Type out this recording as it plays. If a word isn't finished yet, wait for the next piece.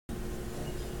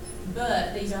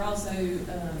But these are also,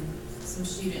 some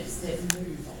students that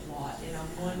move a lot, and I'm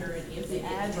wondering if they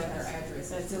get their addresses.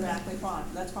 That's exactly right.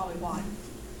 That's probably why.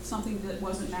 Something that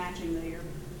wasn't matching there.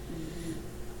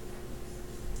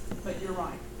 But you're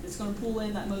right. It's gonna pull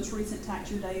in that most recent tax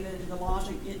year data, and the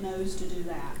logic, it knows to do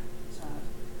that. So,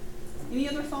 any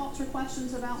other thoughts or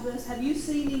questions about this? Have you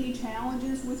seen any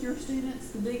challenges with your students?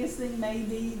 The biggest thing may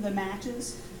be the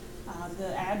matches,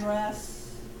 the address.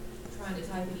 Trying to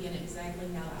type it in exactly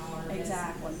how our.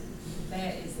 Exactly.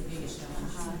 That is the biggest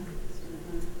challenge.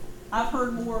 I've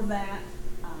heard more of that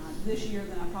this year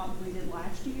than I probably did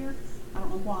last year. I don't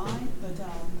know why, but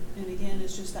and again,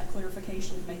 it's just that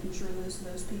clarification of making sure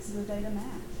those pieces of data match.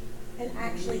 And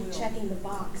actually checking the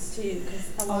box too,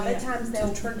 because a lot of times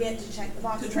they'll forget to check the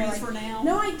box. To transfer now?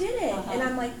 No, I did it. And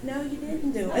I'm like, no, you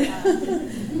didn't do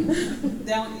it.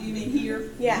 Down, you mean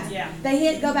here? Yeah. Yeah. They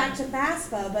hit go back to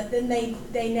FAFSA, but then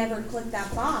they never click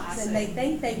that box, and they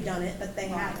think they've done it, but they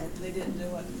haven't. They didn't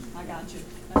do it. I got you.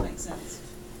 That makes sense.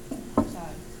 So.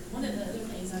 One of the other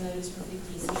things I noticed for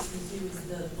 5062 is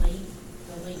the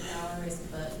link power as a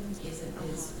button isn't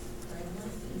as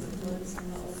prevalent as it was in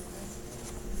the old class.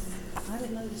 I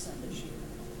didn't notice that this year.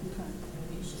 Okay.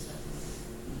 Maybe it's just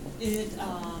It,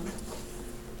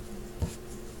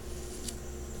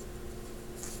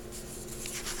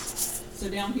 so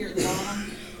down here at the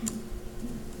bottom,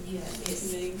 yeah,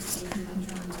 it's, me. I'm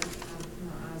trying to,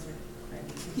 my eyes are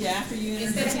crappy. Yeah, after you enter.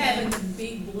 Instead of having the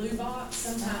big blue box,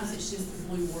 sometimes it's just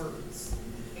the blue words,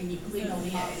 and you click on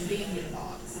it and then get a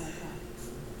box. Okay.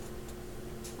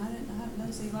 I haven't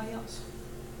noticed anybody else.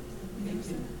 It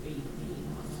could be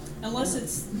Unless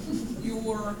it's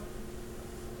your,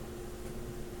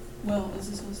 well, is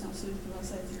this going to sound stupid when I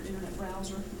say it's your internet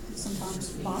browser? Sometimes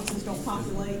boxes don't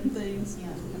populate and things.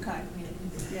 Yeah. Okay.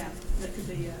 Yeah, that could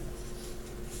be it.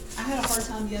 I had a hard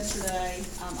time yesterday.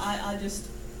 I just,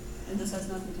 and this has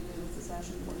nothing to do with the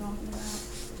session we're talking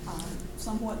about,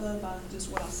 somewhat though by just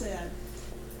what I said.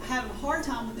 I had a hard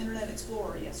time with Internet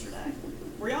Explorer yesterday.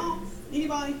 Were y'all?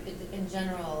 Anybody? In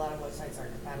general, a lot of websites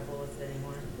aren't compatible with it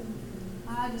anymore.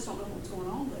 I just don't know what's going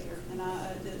on there, and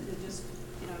it just,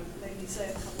 made me say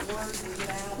a couple words and get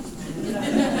out,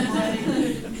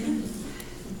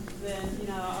 Then,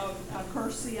 I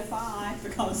curse CFI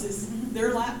because it's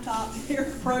their laptop, their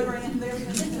program, their,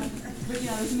 but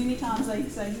there's many times they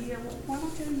say, yeah, well, why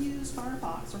don't you use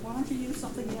Firefox, or why don't you use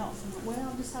something else? I'm like,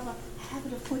 well, I just have a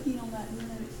habit of clicking on that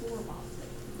Internet Explorer box.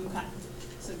 Okay,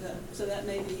 so good. So that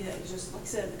may be it. It's just like I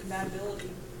said, the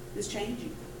compatibility is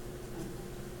changing.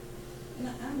 And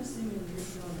I'm assuming you're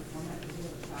still in the format to deal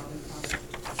with child in college.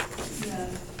 Yeah.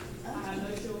 I have no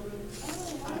children.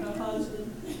 I have no husband.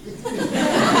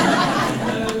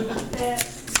 No pets.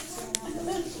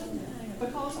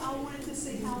 Because I wanted to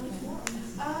see how it works.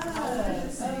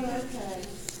 Okay.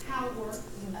 How it works.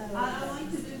 I like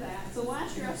to do that. So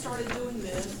last year I started doing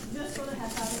this just for the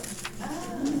heck of it.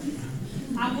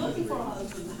 I'm looking for a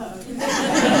husband though.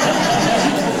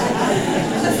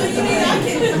 That's what you mean, I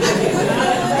can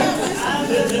I've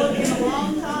been looking a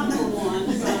long time for one,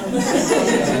 so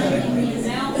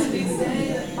now to be said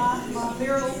that my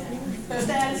marital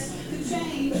status could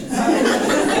change.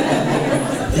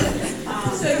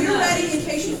 So you're ready in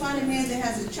case you find a man that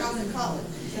has a child in college?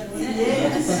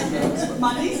 Yes.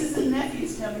 My nieces and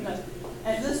nephews tell me that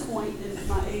at this point in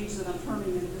my age that I'm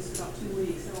turning in just about 2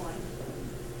 weeks, they're like,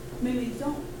 Mimi,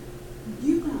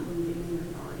 you're not going to get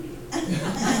married, are you?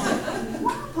 I'm like,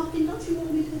 wow, pumpkin, don't you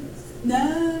want me to? No,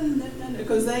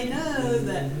 because they know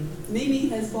that Mimi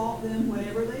has bought them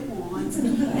whatever they want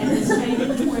and is taking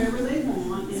them wherever they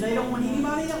want, and they don't want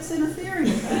anybody else interfering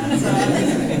with that. So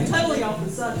I'm totally off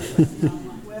the subject. I'm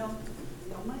like, well,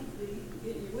 y'all might be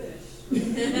getting your wish.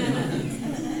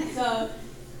 So,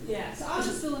 yeah, so I was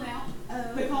just filling out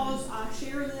because I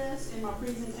share this in my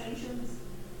presentations,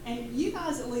 and you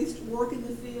guys at least work in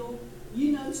the field.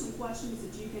 You know some questions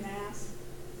that you can ask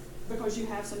because you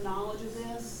have some knowledge of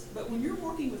this. But when you're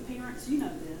working with parents, you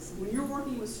know this. When you're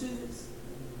working with students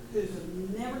who have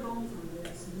never gone through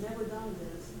this, never done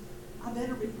this, I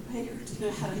better be prepared to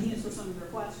know how to answer some of their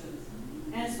questions.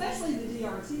 And especially the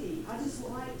DRT, I just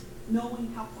like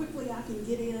knowing how quickly I can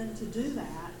get in to do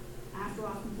that after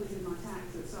I've completed my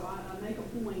taxes. So I make a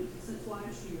point since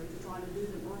last year to try to do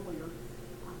them earlier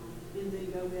and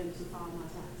then go in to file my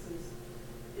taxes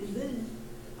and then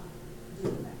do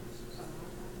that.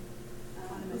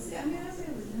 See, I mean, I say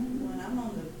with when I'm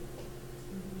on the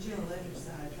general ledger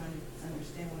side trying to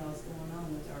understand what else is going on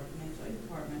with our financial aid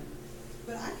department,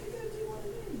 but I could go do one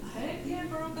of them. Heck yeah,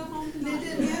 girl, go home tonight.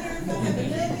 It didn't matter if I had a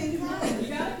baby in college.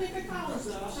 You gotta pick a college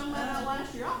though. I found that out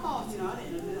last year. I thought, I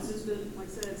didn't know this. It's been,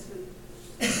 like I said, it's been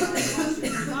last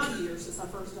year, 5 years. years since I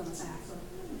first done a FAFSA.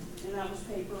 And that was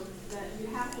paper, that you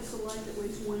have to select at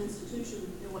least one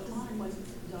institution electronically.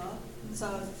 Duh.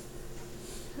 So,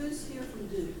 who's here from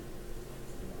Duke?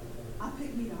 I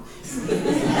picked you guys.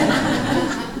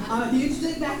 I'm a huge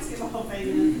Duke basketball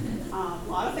fan. A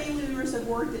lot of family members have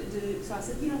worked at Duke, so I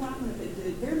said, you know what, I'm going to pick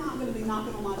Duke. They're not going to be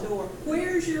knocking on my door.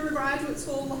 Where's your graduate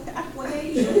school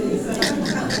application? But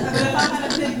if I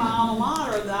had to pick my alma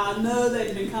mater, I know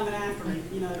they've been coming after me,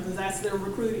 you know, because that's their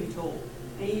recruiting tool.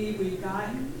 Amy, we've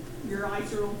got your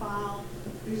ICER on file.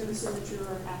 Who's going to submit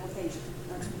your application?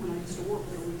 That's when I used to work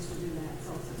there, we used to do that.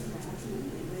 So I was like, okay, I can't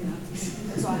pick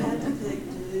them. So I had to pick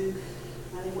Duke.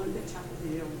 I didn't want to pick Chapel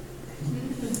Hill.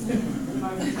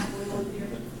 Chapel Hill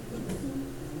here.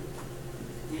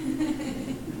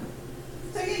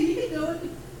 So yeah, you can do it.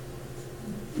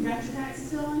 You got your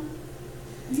taxes done?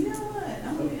 You know what?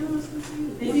 I'm gonna be honest with you.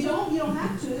 If you don't, you don't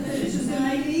have to. It's just gonna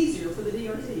make it easier for the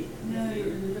DRT. No. You're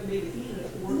gonna be the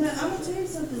candidate for No, it. I'm gonna tell you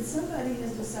something. Somebody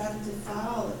has decided to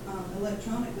file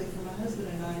electronically for my husband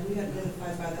and I, and we got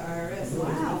notified by the IRS.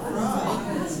 Wow.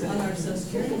 On our social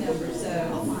security number, so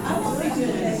I won't be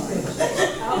doing that.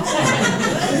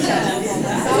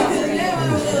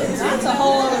 That's a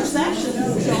whole other section,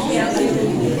 Sean. Yeah.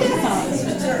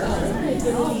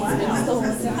 Oh, wow.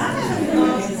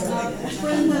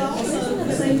 Friend, but also,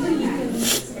 the same thing,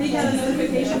 he got a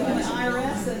notification from the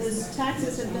IRS that his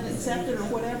taxes had been accepted or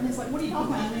whatever. He's like, what are you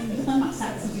talking about? I haven't even done my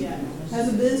taxes yet. As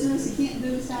a business, he can't do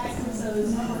his taxes, so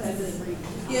his number has been agreed.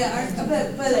 Yeah,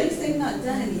 but at least they've not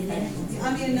done anything.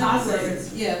 I mean, in other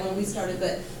words, yeah, when we started,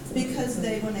 but because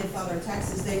when they filed our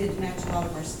taxes, they didn't match a lot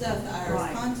of our stuff, the IRS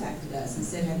Right. contacted us and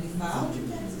said, have you filed your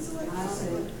taxes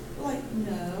electronically? We're like,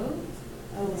 no.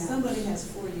 Oh, well, Yeah. somebody has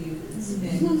for you, and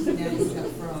now you've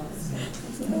got fraud.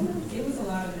 It was a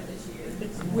lot of it this year.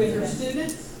 With your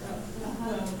students?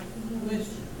 Well, with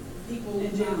people.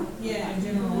 In general. Yeah, in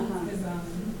general, Uh-huh. because,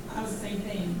 I was the same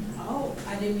thing. Oh.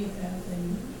 I did meet that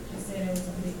thing. They said it was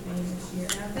a big thing this year.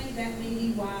 And I think that may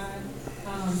be why,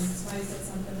 somebody said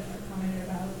something that commented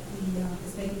about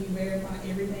it's making you verify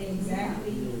everything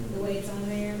exactly the way it's on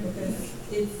there, because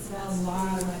it's a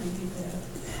lot of detail,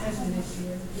 especially this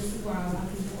year. This is why a lot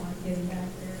of people aren't getting back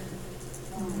their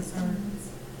concerns.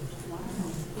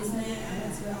 Isn't it? I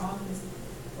went to the office,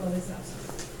 well, this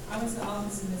office. I went to the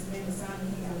office and this man was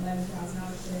signing, he got $11,000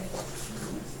 check.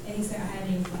 And he said, I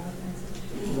hadn't even filed taxes.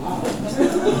 Wow.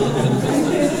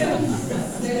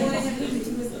 They wanted him to,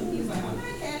 he was like, I'm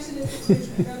not cashing this to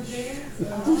go to jail.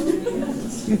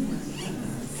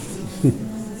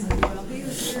 Well, he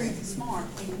was very smart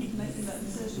when he's making that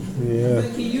decision. Yeah.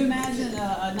 But can you imagine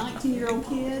a 19-year-old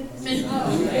kid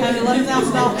having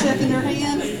 $11,000 check in their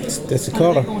hand? That's a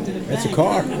car. That's a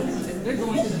car. They're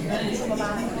going to the bank.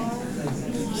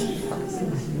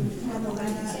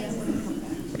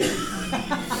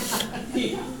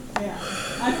 Yeah.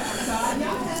 Okay, so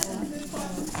y'all had some good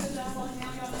questions to that one.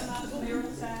 Now y'all know about the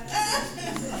marital status.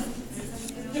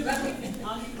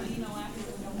 I'll give my email after.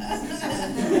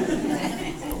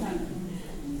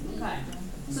 Okay.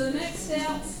 So the next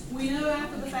steps, we know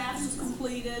after the FAFSA is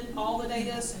completed, all the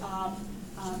data's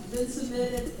been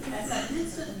submitted. At that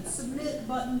instant submit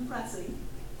button pressing,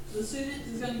 the student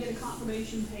is going to get a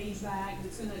confirmation page back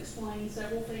that's going to explain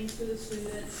several things to the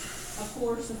student. Of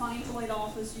course, the financial aid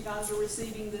office, you guys are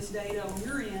receiving this data on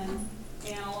your end,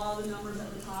 and a lot of the numbers at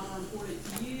the top are important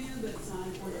to you, but it's not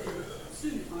important to the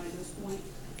student right at this point.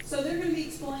 So they're going to be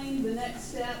explaining the next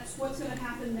steps, what's going to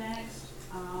happen next.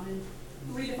 In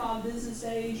 3 to 5 business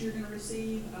days, you're going to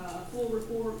receive a full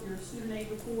report, your student aid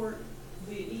report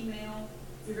via email.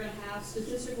 You're going to have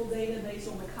statistical data based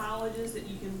on the colleges that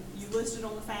you listed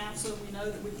on the FAFSA. We know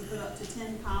that we can put up to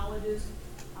 10 colleges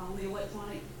on the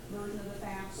electronic version of the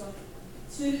FAFSA.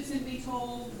 Students can be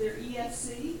told their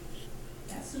EFC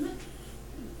estimate,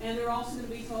 and they're also going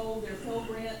to be told their Pell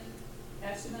Grant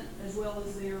estimate as well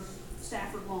as their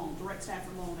Stafford loan, direct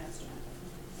Stafford loan estimate.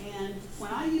 And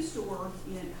when I used to work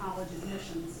in college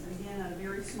admissions, and again at a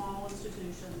very small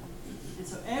institution, and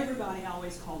so everybody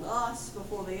always called us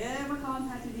before they ever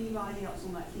contacted anybody else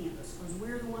on that campus, because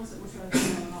we're the ones that were supposed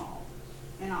to know it all.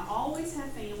 And I always have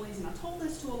families, and I told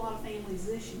this to a lot of families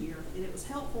this year, and it was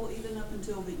helpful even up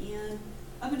until the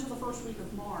first week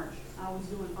of March. I was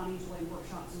doing financial aid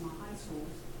workshops in my high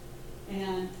schools.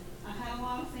 And I had a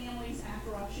lot of families,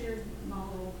 after I shared my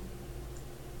little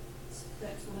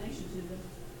explanation to them,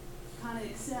 kind of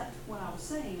accept what I was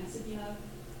saying. I said, you know,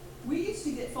 we used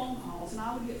to get phone calls, and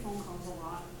I would get phone calls a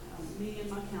lot, me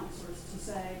and my counselors, to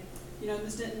say, you know,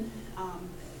 Ms. Denton,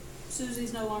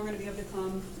 Susie's no longer going to be able to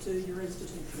come to your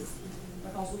institution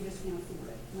because we just can't afford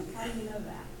it. I'm like, how do you know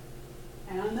that?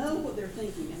 And I know what they're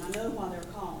thinking, and I know why they're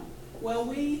calling. Well,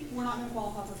 we're not gonna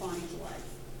qualify for financial aid.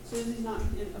 Susie's not,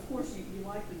 and of course, you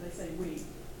like that they say we.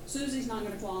 Susie's not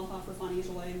gonna qualify for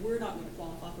financial aid, we're not gonna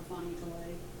qualify for financial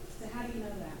aid. So how do you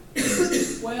know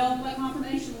that? Well, that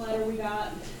confirmation letter we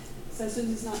got says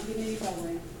Susie's not getting any Pell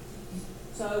Grant.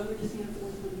 So we're just gonna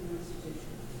afford to money in our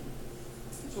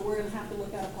institution. So we're gonna have to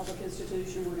look at a public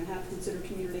institution, we're gonna have to consider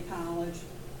community college.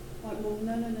 Like, well,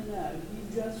 no, you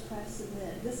just press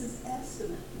submit. This is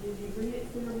estimate. Did you read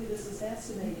it clearly? This is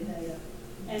estimated data.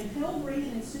 And Pell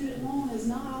Grant and student loan is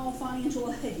not all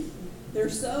financial aid.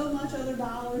 There's so much other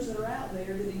dollars that are out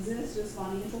there that exist as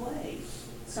financial aid.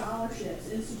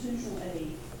 Scholarships, institutional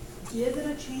aid. Give it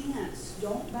a chance.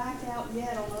 Don't back out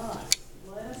yet on us.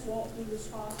 Let us walk through this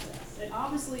process. And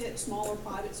obviously at smaller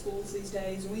private schools these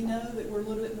days, we know that we're a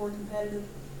little bit more competitive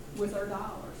with our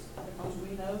dollars because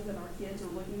we know that our kids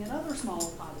are looking at other smaller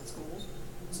private schools,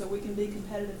 so we can be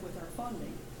competitive with our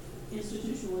funding,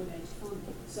 institutionally based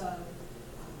funding. So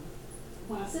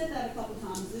when I said that a couple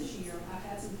times this year, I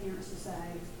had some parents to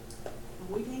say,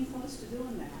 we came close to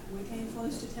doing that. We came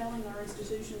close to telling our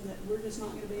institution that we're just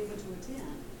not going to be able to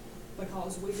attend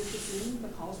because we just assumed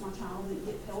because my child didn't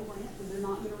get Pell Grant that they're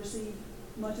not going to receive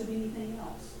much of anything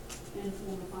else in the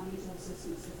form of financial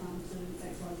assistance to come to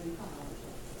XYZ college.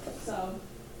 So,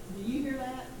 do you hear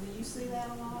that? Do you see that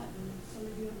a lot? Some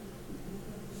of you?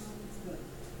 Good.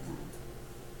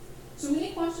 So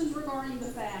any questions regarding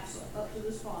the FAFSA up to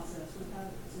this process? We've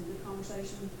had some good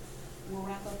conversation. We'll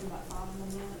wrap up in about 5 more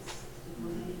minutes.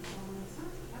 Remaining comments?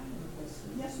 I have a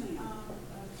question. Yes, ma'am.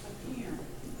 A parent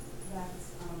that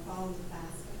follows the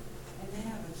FAFSA, and they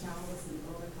have a child that's in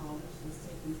early college, that's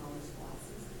taking college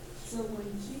classes. So when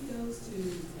she goes to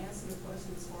answer the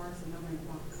question as far as the number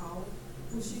about college,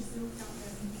 will she still count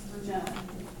that her No. child?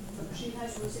 She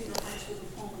has to receive her high school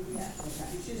diploma yet. Okay.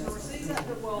 She's going to receive that,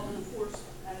 well, and of course,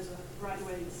 as a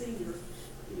graduating senior,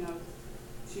 you know,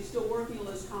 she's still working on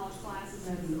those college classes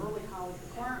as an early college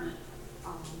requirement,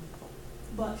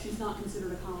 but she's not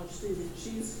considered a college student.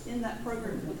 She's in that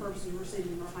program for the purpose of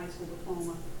receiving her high school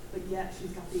diploma, but yet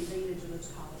she's got the advantage of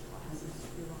those college classes.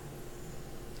 You're right.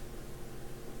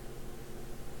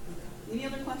 Okay. Any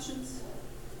other questions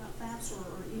about FAFSA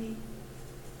or any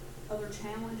other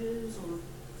challenges or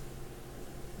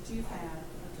that you've had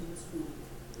up to this point?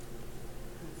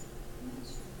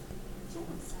 Sure.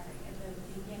 Sorry, at the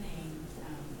beginning, so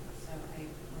I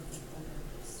work with older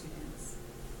students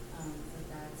for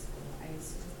grad school. I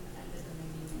assume that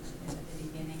maybe you mentioned at the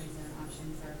beginning, is there an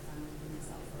option for filing for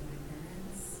myself or my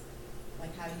parents?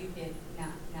 Like how you did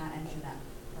not enter that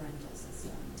parental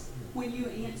system? When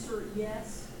you answer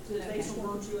yes to based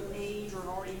on virtue of age or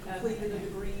already completed a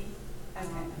degree,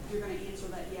 you're going to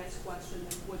answer that yes question,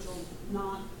 which you'll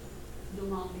not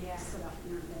be asked about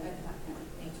parent data at that point.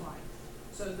 That's right.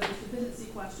 So those dependency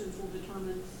questions will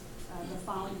determine the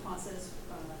filing process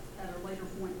at a later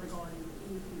point regarding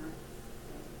any parent.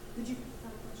 Did you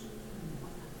have a question?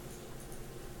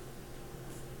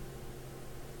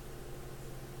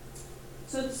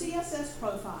 So the CSS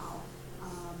profile,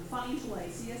 financial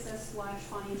aid,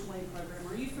 CSS/financial aid program.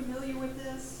 Are you familiar with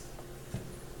this?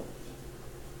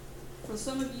 For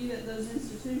some of you at those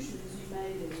institutions, you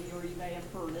may be, or you may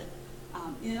have heard it.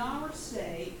 In our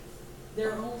state,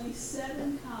 there are only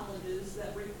 7 colleges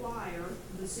that require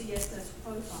the CSS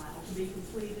profile to be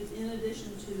completed in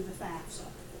addition to the FAFSA.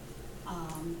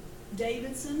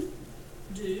 Davidson,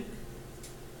 Duke,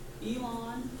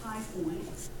 Elon, High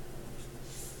Point,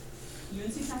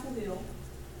 UNC Chapel Hill,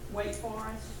 Wake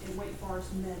Forest, and Wake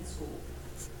Forest Med School.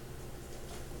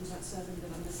 Was that 7? Did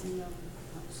I miss any of them?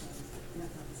 Oh, 7. Yeah,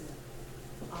 that was it.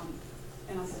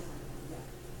 And I said, yeah.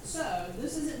 So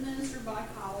this is administered by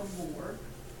College Board.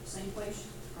 Same place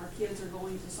our kids are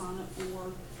going to sign up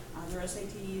for their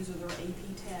SATs or their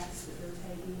AP tests that they're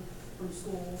taking from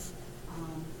school.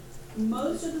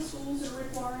 Most of the schools that are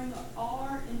requiring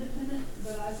are independent,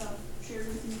 but as I've shared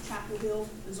with you, Chapel Hill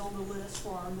is on the list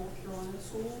for our North Carolina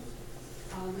schools.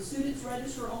 The students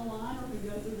register online or can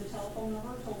go through the telephone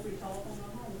number, toll-free telephone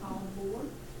number on the College Board.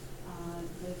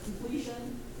 The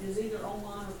completion is either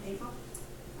online or paper.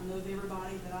 I know of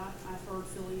everybody that I've heard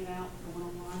filling it out, going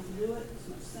online to do it. It's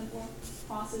much simpler.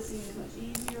 Processing is much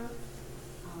easier.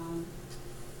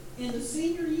 In the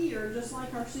senior year, just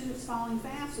like our students filing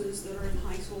FAFSAs that are in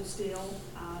high school still,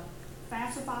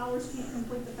 FAFSA filers can't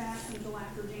complete the FAFSA until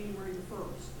after January the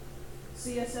 1st.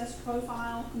 CSS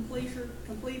profile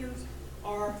completers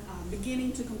are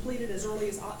beginning to complete it as early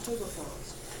as October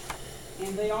 1st.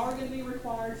 And they are going to be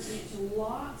required to answer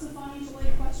lots of financial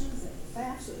aid questions that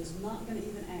FAFSA is not going to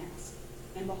even ask.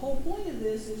 And the whole point of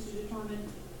this is to determine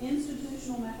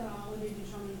institutional methodology,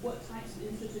 determine what types of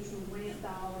institutional grant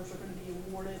dollars are going to be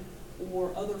awarded,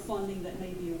 or other funding that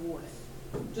may be awarded.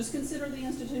 Just consider the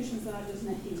institutions that I just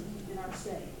named in our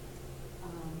state.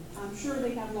 I'm sure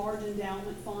they have large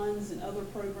endowment funds and other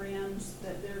programs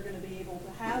that they're going to be able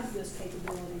to have this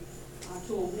capability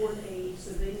to award aid,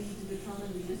 so they need to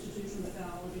determine the institutional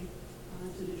methodology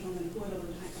to determine what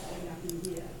other type of aid I can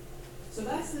give. So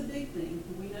that's the big thing.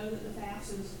 We know that the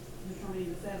FAFSA is determining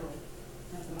the federal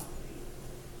methodology.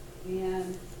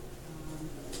 And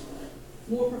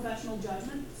more professional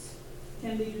judgments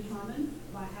can be determined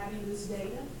by having this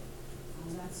data.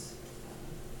 That's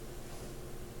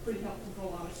pretty helpful for a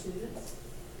lot of students.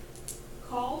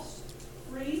 Cost,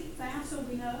 free, FAFSA,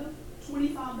 we know,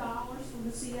 $25 for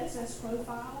the CSS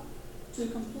profile to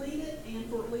complete it and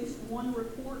for at least one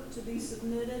report to be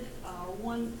submitted, or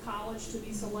one college to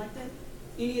be selected.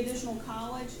 Any additional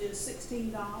college is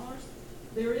 $16.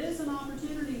 There is an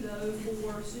opportunity, though,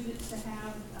 for students to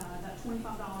have that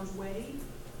 $25 waived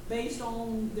based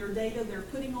on their data they're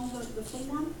putting on the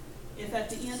form. If at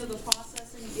the end of the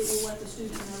processing, it will let the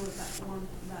student know if that form,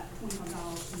 that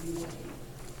 $25 can be waived.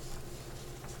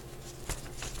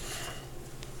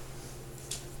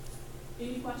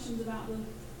 Any questions about the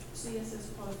CSS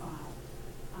profile?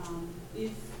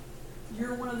 If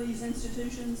you're one of these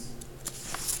institutions,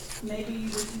 maybe you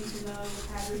just need to know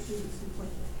how your students complete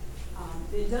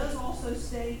it. It does also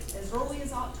state as early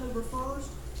as October 1st,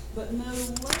 but no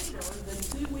later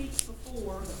than 2 weeks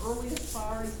before the earliest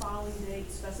priority filing date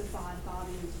specified by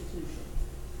the institution.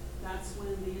 That's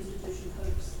when the institution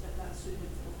hopes that that student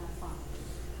will have filed.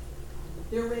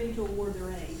 They're ready to award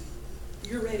their aid.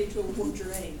 You're ready to award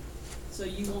your aid. So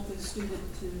you want the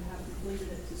student to have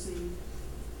completed it to see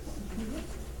what you can get.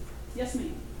 Yes,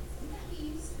 ma'am? Would that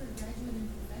be used for graduate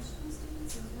and professional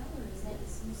students as well, or is that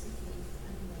exclusively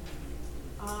undergraduate?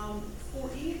 For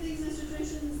any of these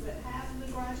institutions that have the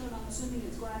graduate, I'm assuming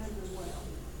it's graduate as well.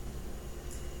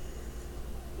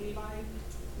 Anybody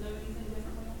know anything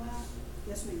differently on that?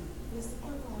 Yes, ma'am. Is the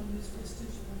protocol used for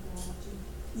institutional methodology?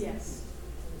 Yes.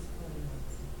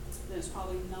 Then it's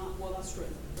probably not, well, that's true,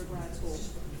 for grad school.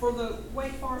 For the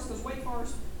Wake Forest, because Wake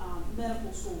Forest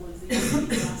Medical School is the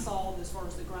only thing I saw as far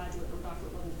as the graduate or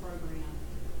doctorate level program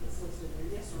that's listed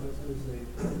there. Yes, sir.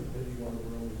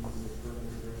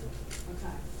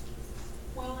 Okay.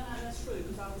 Well, and that's true,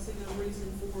 because I would see no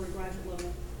reason for graduate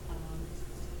level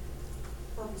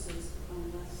purposes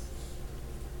unless,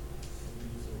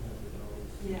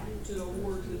 yeah, to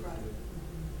award to the graduate.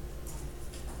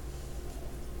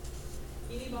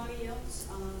 Anybody else,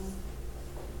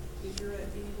 if you're at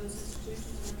any of those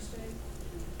institutions in our state?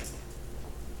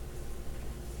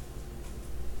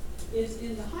 Is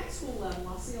in the high school level,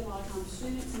 I see a lot of times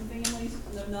students and families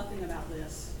know nothing about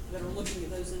this that are looking at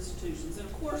those institutions. And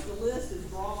of course, the list is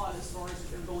broad as far as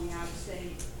if they're going out of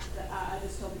state. I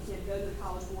just tell the kid, go to the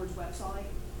College Board's website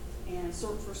and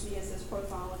search for CSS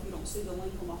profile. If you don't see the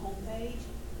link on the home page,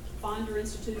 find your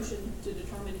institution to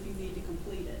determine if you need to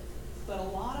complete it. But a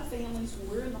lot of families, when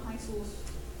we're in the high schools,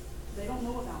 they don't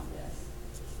know about this.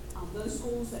 Those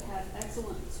schools that have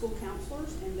excellent school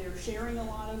counselors and they're sharing a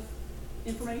lot of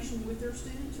information with their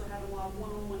students or have a lot of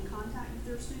one-on-one contact with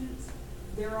their students,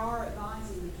 there are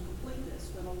advising them to complete this.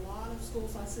 But a lot of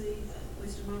schools I see, at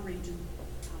least in my region,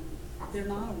 they're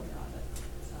not aware of it.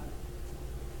 So.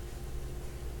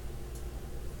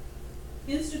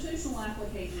 Institutional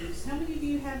applications. How many of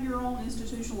you have your own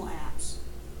institutional apps?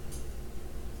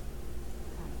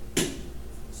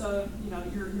 So, you know,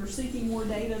 you're seeking more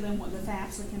data than what the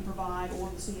FAFSA can provide or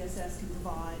the CSS can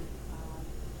provide.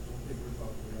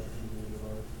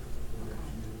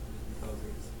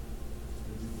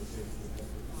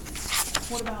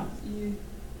 What about you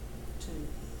two?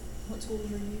 What schools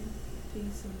are you?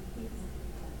 Peace and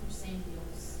For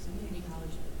Sandville's Community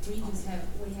College, we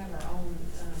have our own,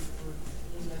 for,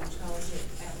 scholarship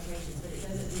applications, but it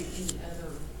doesn't do any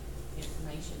other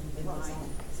information than what's right. on.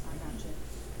 I got you.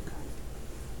 Okay.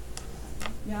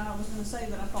 Yeah, I was gonna say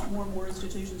that I thought more and more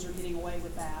institutions are getting away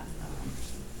with that.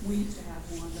 We used to have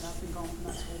one, but I've been going from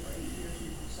that school for 8 years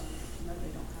now, so no,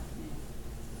 they don't have it now.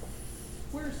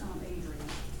 Where's Adrian?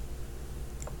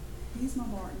 He's my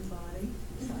Barton buddy,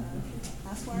 so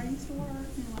that's where I used to work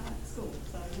in school.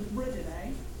 So with Bridget, eh?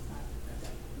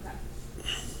 Okay.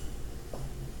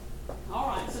 All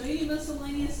right, so any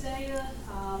miscellaneous data,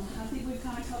 I think we've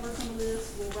kind of covered some of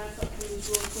this. We'll wrap up things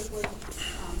really quickly.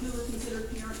 Who are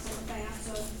considered parents on the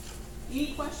FAFSA?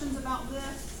 Any questions about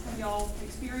this? Have y'all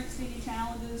experienced any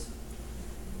challenges?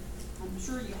 I'm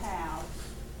sure you have.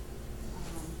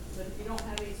 But if you don't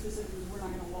have any specifics, we're not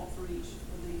going to walk through each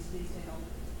of these detailed.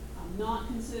 Not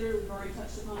considered, we've already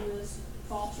touched upon this,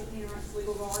 foster parents,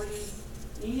 legal guardians,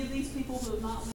 any of these people who have not